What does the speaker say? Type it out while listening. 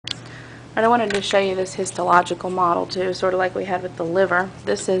And I wanted to show you this histological model too, sort of like we had with the liver.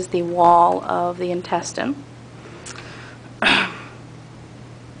 This is the wall of the intestine.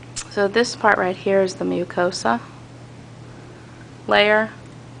 So this part right here is the mucosa layer.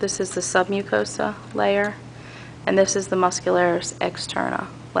 This is the submucosa layer. And this is the muscularis externa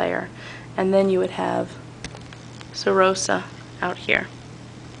layer. And then you would have serosa out here.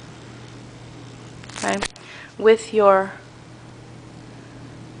 Okay. With your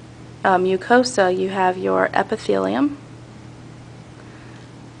mucosa, you have your epithelium.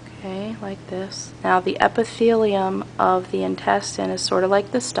 Okay, like this. Now the epithelium of the intestine is sort of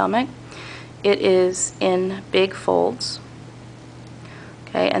like the stomach. It is in big folds.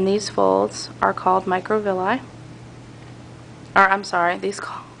 Okay, and these folds are called microvilli. Or I'm sorry, these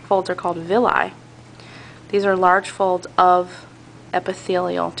folds are called villi. These are large folds of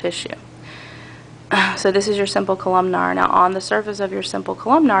epithelial tissue. So this is your simple columnar. Now on the surface of your simple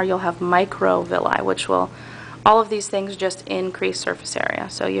columnar you'll have microvilli, which will, all of these things just increase surface area.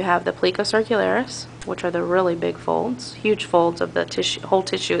 So you have the plica circularis, which are the really big folds, huge folds of the tissue, whole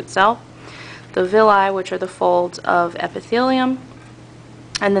tissue itself. The villi, which are the folds of epithelium,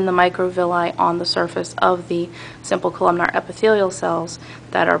 and then the microvilli on the surface of the simple columnar epithelial cells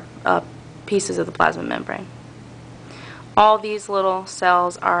that are pieces of the plasma membrane. All these little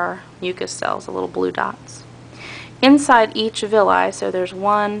cells are mucus cells, the little blue dots. Inside each villi, so there's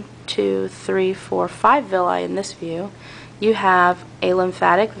 1, 2, 3, 4, 5 villi in this view, you have a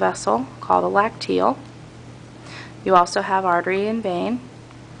lymphatic vessel called a lacteal. You also have artery and vein.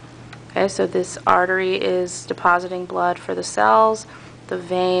 Okay, so this artery is depositing blood for the cells. The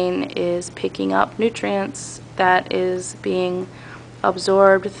vein is picking up nutrients that is being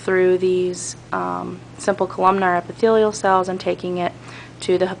absorbed through these simple columnar epithelial cells and taking it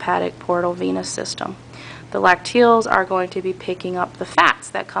to the hepatic portal venous system. The lacteals are going to be picking up the fats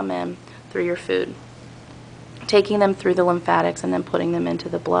that come in through your food, taking them through the lymphatics and then putting them into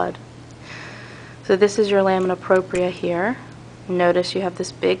the blood. So this is your lamina propria here. Notice you have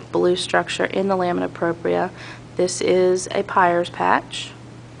this big blue structure in the lamina propria. This is a Peyer's patch.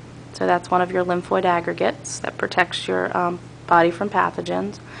 So that's one of your lymphoid aggregates that protects your body from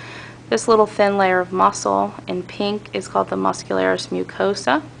pathogens. This little thin layer of muscle in pink is called the muscularis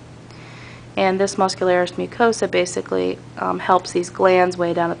mucosa. And this muscularis mucosa basically helps these glands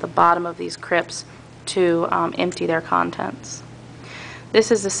way down at the bottom of these crypts to empty their contents.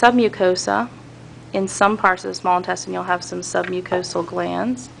 This is the submucosa. In some parts of the small intestine you'll have some submucosal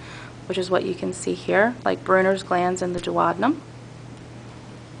glands, which is what you can see here, like Brunner's glands in the duodenum.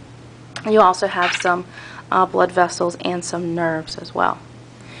 You also have some blood vessels and some nerves as well.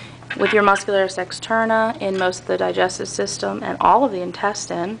 With your muscularis externa in most of the digestive system and all of the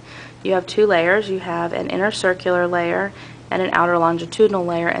intestine, you have two layers. You have an inner circular layer and an outer longitudinal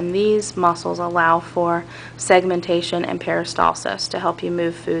layer, and these muscles allow for segmentation and peristalsis to help you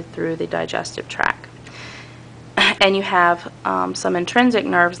move food through the digestive tract. And you have some intrinsic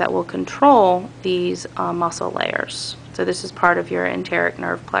nerves that will control these muscle layers. So this is part of your enteric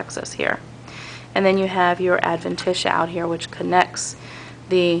nerve plexus here. And then you have your adventitia out here, which connects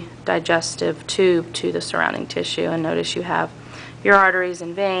the digestive tube to the surrounding tissue. And notice you have your arteries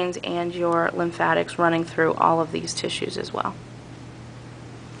and veins and your lymphatics running through all of these tissues as well.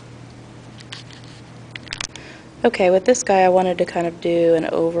 Okay, with this guy I wanted to kind of do an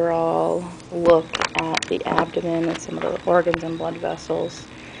overall look at the abdomen and some of the organs and blood vessels.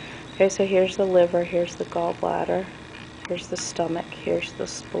 Okay, so here's the liver, here's the gallbladder, here's the stomach, here's the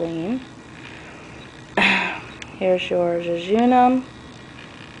spleen. Here's your jejunum,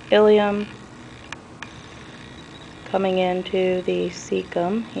 ileum, coming into the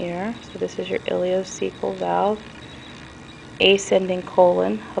cecum here. So this is your ileocecal valve, ascending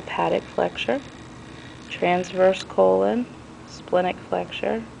colon, hepatic flexure, transverse colon, splenic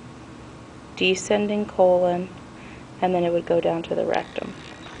flexure, descending colon, and then it would go down to the rectum.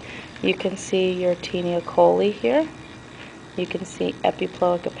 You can see your tinea coli here. You can see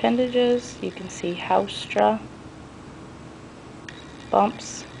epiploic appendages. You can see haustra,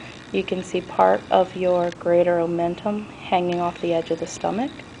 bumps. You can see part of your greater omentum hanging off the edge of the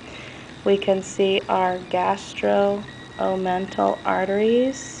stomach. We can see our gastro-omental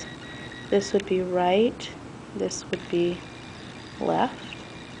arteries. This would be right. This would be left.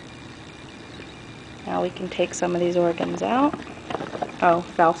 Now we can take some of these organs out. Oh,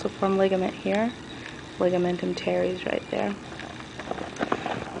 falciform ligament here. Ligamentum teres right there.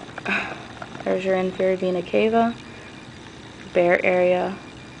 There's your inferior vena cava, bare area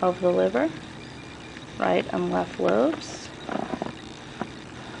of the liver, right and left lobes.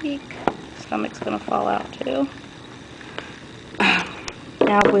 Eek. Stomach's going to fall out too.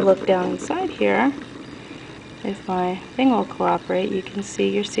 Now if we look down inside here, if my thing will cooperate, you can see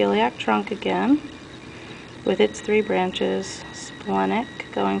your celiac trunk again with its 3 branches, splenic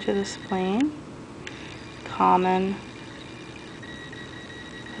going to the spleen, common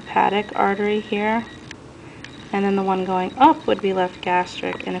hepatic artery here, and then the one going up would be left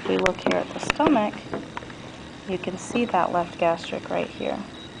gastric. And if we look here at the stomach, you can see that left gastric right here.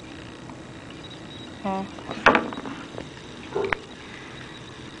 Okay.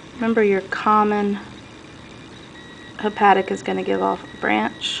 Remember, your common hepatic is going to give off a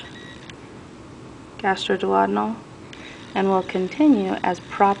branch, gastroduodenal, and will continue as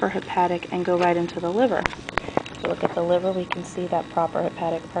proper hepatic and go right into the liver. If we look at the liver, we can see that proper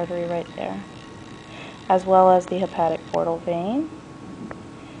hepatic artery right there, as well as the hepatic portal vein,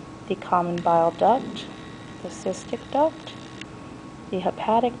 the common bile duct, the cystic duct, the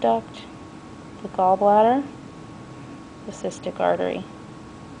hepatic duct, the gallbladder, the cystic artery.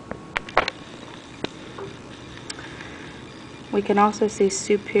 We can also see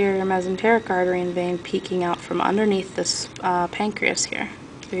superior mesenteric artery and vein peeking out from underneath this pancreas here.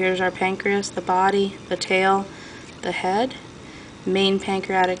 So here's our pancreas, the body, the tail, the head, main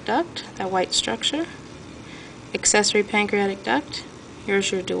pancreatic duct, that white structure, accessory pancreatic duct,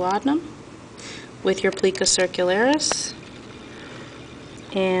 here's your duodenum with your plica circularis,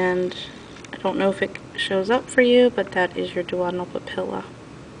 and I don't know if it shows up for you, but that is your duodenal papilla.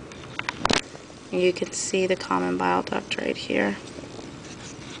 You can see the common bile duct right here.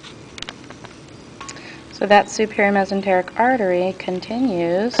 So that superior mesenteric artery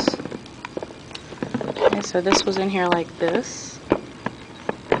continues. Okay, so this was in here like this.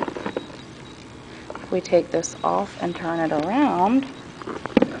 If we take this off and turn it around,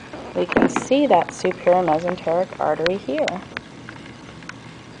 we can see that superior mesenteric artery here.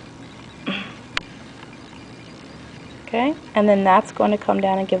 Okay, and then that's going to come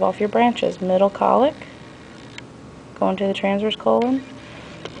down and give off your branches. Middle colic, going to the transverse colon,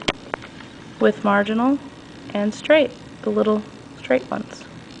 with marginal and straight, the little straight ones.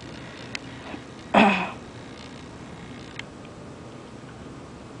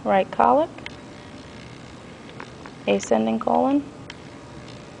 Right colic, ascending colon,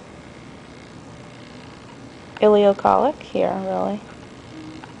 ileocolic here, really.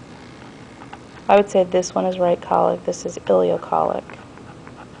 I would say this one is right colic, this is ileocolic.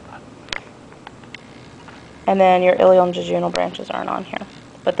 And then your ileal and jejunal branches aren't on here,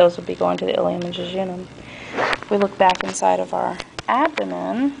 but those would be going to the ileum and jejunum. If we look back inside of our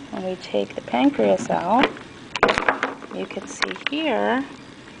abdomen and we take the pancreas out, you can see here,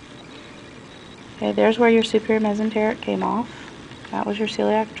 okay, there's where your superior mesenteric came off. That was your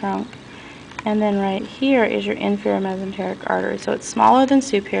celiac trunk. And then right here is your inferior mesenteric artery. So it's smaller than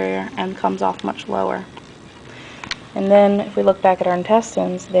superior and comes off much lower. And then if we look back at our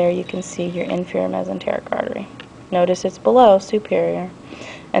intestines, there you can see your inferior mesenteric artery. Notice it's below superior.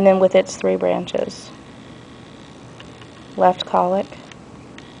 And then with its 3 branches. Left colic,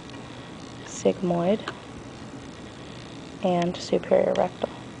 sigmoid, and superior rectal.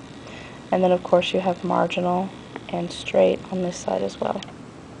 And then of course you have marginal and straight on this side as well.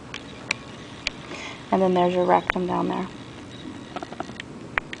 And then there's your rectum down there.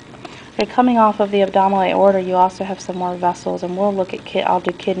 Okay, coming off of the abdominal aorta, you also have some more vessels, and we'll look at I'll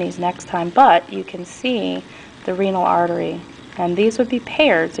do kidneys next time, but you can see the renal artery, and these would be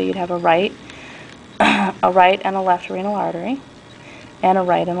paired, so you'd have a right and a left renal artery, and a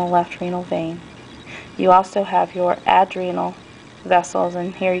right and a left renal vein. You also have your adrenal vessels,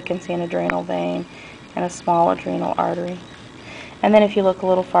 and here you can see an adrenal vein and a small adrenal artery. And then if you look a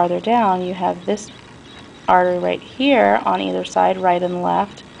little farther down, you have this artery right here on either side, right and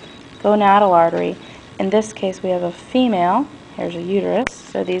left, gonadal artery. In this case, we have a female. Here's a uterus,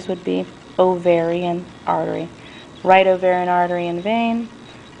 so these would be ovarian artery. Right ovarian artery and vein,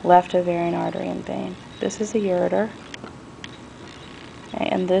 left ovarian artery and vein. This is a ureter. Okay,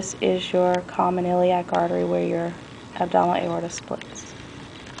 and this is your common iliac artery where your abdominal aorta splits.